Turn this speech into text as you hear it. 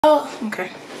Oh,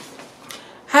 okay.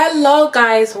 Hello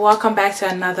guys, welcome back to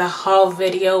another haul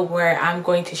video where I'm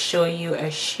going to show you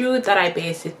a shoe that I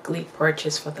basically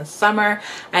purchased for the summer.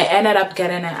 I ended up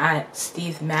getting it at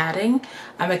Steve Madden.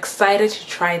 I'm excited to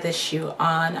try this shoe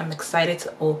on. I'm excited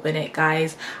to open it,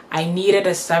 guys. I needed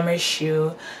a summer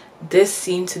shoe. This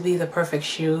seemed to be the perfect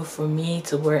shoe for me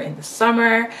to wear in the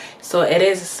summer. So it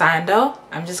is a Sandal.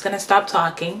 I'm just gonna stop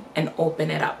talking and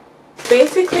open it up.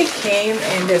 Basically came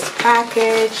in this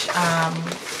package.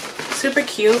 Super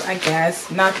cute, I guess.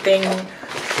 Nothing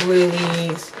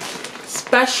really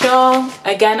special.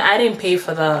 Again, I didn't pay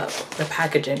for the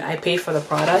packaging. I paid for the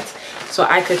product, so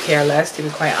I could care less, to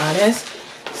be quite honest.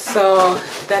 So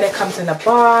then it comes in a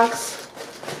box,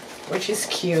 which is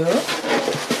cute.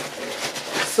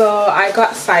 So I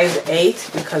got size 8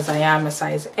 because I am a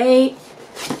size 8.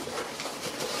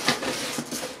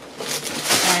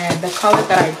 And the color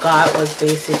that I got was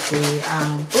basically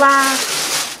black.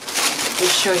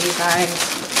 Just show you guys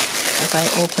as I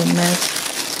open this.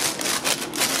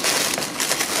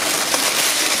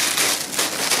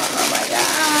 Oh my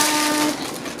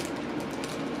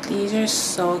god, these are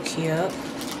so cute.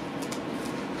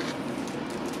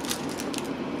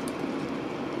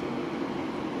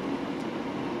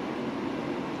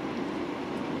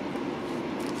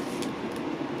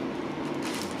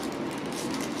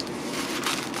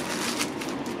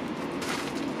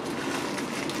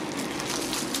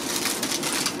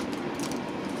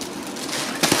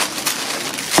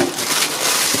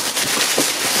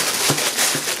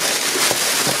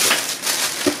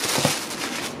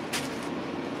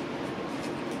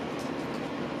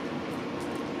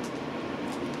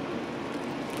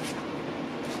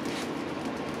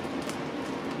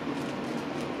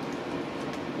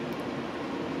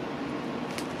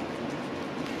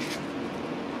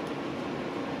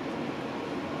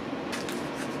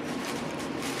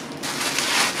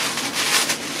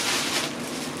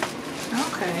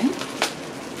 Okay,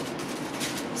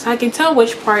 so I can tell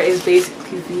which part is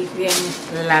basically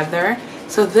vegan leather.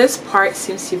 So this part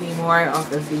seems to be more of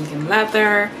the vegan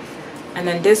leather, and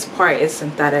then this part is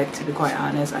synthetic, to be quite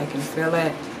honest. I can feel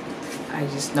it. I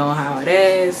just know how it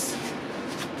is.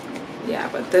 Yeah,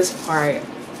 but this part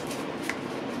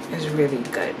is really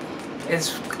good.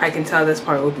 I can tell this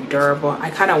part will be durable. I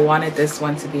kind of wanted this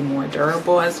one to be more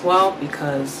durable as well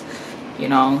because, you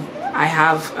know, I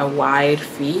have a wide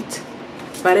feet,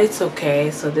 but it's okay.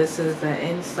 So this is the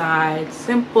inside,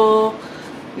 simple,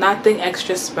 nothing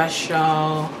extra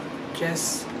special,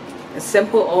 just a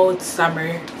simple old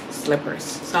summer slippers.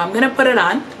 So I'm gonna put it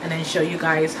on and then show you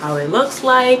guys how it looks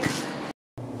like.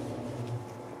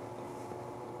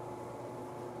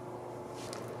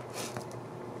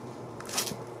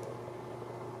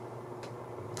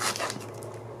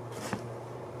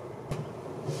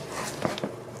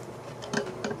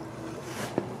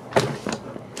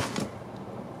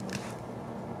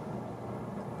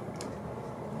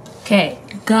 Okay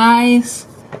guys,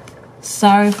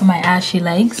 sorry for my ashy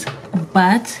legs,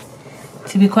 but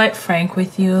to be quite frank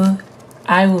with you,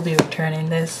 I will be returning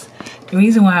this. The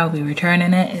reason why I'll be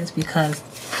returning it is because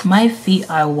my feet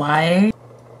are wide.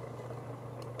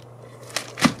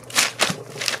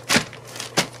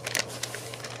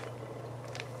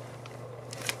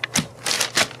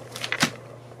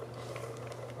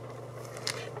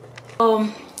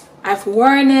 I've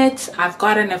worn it, I've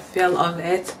gotten a feel of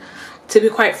it. To be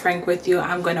quite frank with you,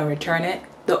 I'm going to return it.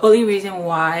 The only reason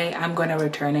why I'm going to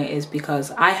return it is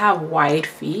because I have wide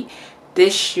feet.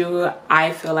 This shoe,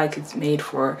 I feel like it's made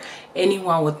for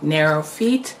anyone with narrow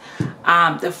feet.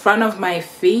 The front of my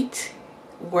feet,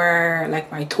 where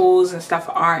like my toes and stuff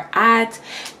are at,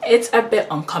 it's a bit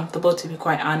uncomfortable, to be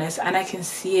quite honest, and I can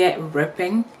see it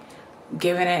ripping.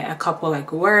 Giving it a couple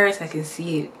like wears, I can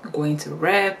see it going to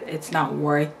rip. It's not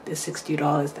worth the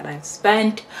 $60 that I've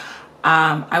spent.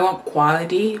 I want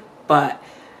quality, but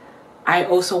I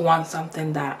also want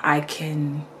something that I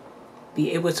can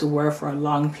be able to wear for a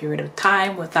long period of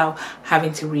time without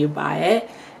having to rebuy it.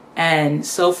 And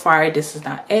so far this is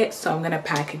not it, so I'm gonna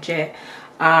package it,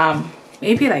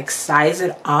 maybe like size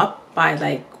it up by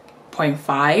like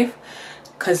 0.5,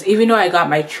 because even though I got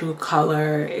my true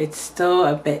color, it's still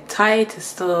a bit tight. It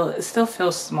still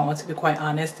feels small, to be quite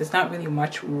honest. There's not really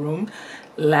much room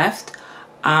left,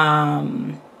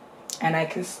 and I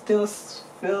can still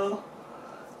feel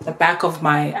the back of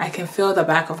my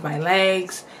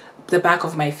legs, the back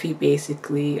of my feet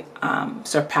basically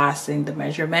surpassing the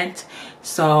measurement.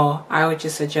 So I would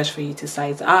just suggest for you to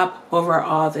size up.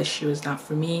 Overall, this shoe is not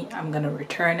for me. I'm gonna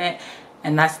return it,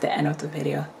 and that's the end of the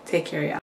video. Take care, y'all.